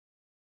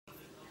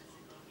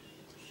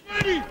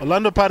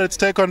Orlando Pirates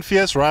take on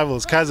fierce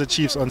rivals Kaizer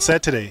Chiefs on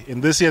Saturday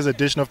in this year's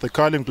edition of the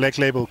Carling Black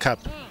Label Cup.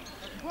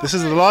 This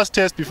is the last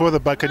test before the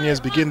Buccaneers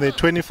begin their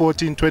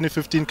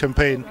 2014-2015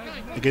 campaign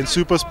against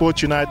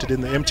SuperSport United in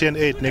the MTN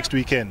 8 next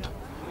weekend.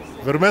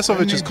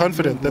 Vermezovic is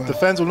confident that the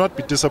fans will not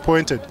be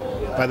disappointed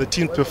by the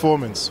team's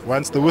performance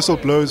once the whistle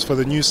blows for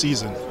the new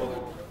season.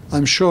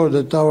 I'm sure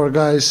that our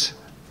guys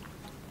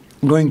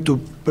are going to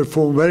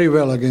perform very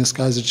well against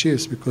Kaizer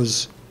Chiefs,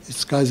 because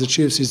it's Kaizer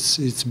Chiefs,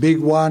 it's big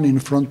one in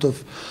front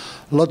of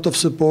a lot of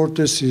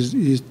supporters.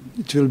 It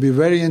will be a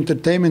very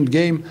entertainment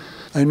game.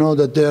 I know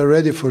that they are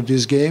ready for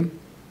this game.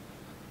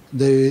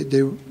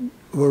 They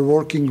were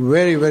working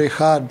very, very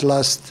hard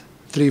last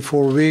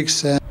 3-4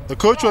 weeks. The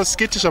coach was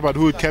skittish about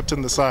who would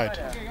captain the side.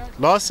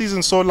 Last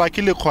season saw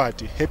Lakile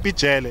Kwati, Happy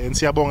Jele and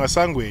Siyabonga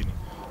Sangweni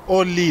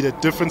all lead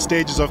at different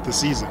stages of the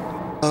season.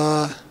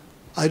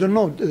 I don't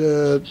know.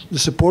 The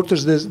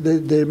supporters,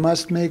 they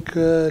must make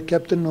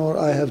captain, or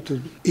I have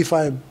to. If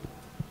I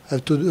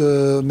have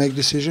to make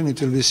decision,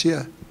 it will be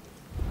Sia.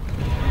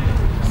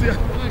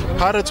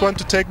 Pirates want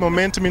to take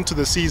momentum into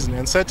the season,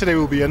 and Saturday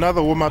will be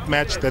another warm-up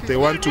match that they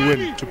want to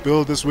win to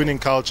build this winning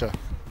culture.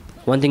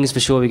 One thing is for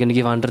sure, we're going to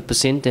give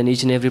 100%, and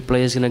each and every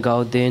player is going to go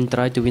out there and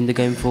try to win the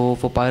game for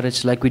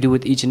Pirates, like we do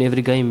with each and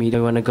every game. We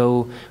don't want to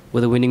go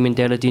with a winning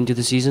mentality into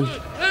the season.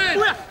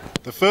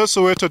 The first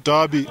Soweto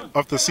derby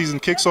of the season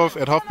kicks off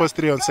at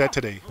 3:30 on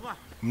Saturday.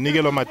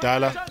 Mnigelo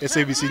Madala,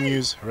 SABC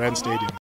News, Rand Stadium.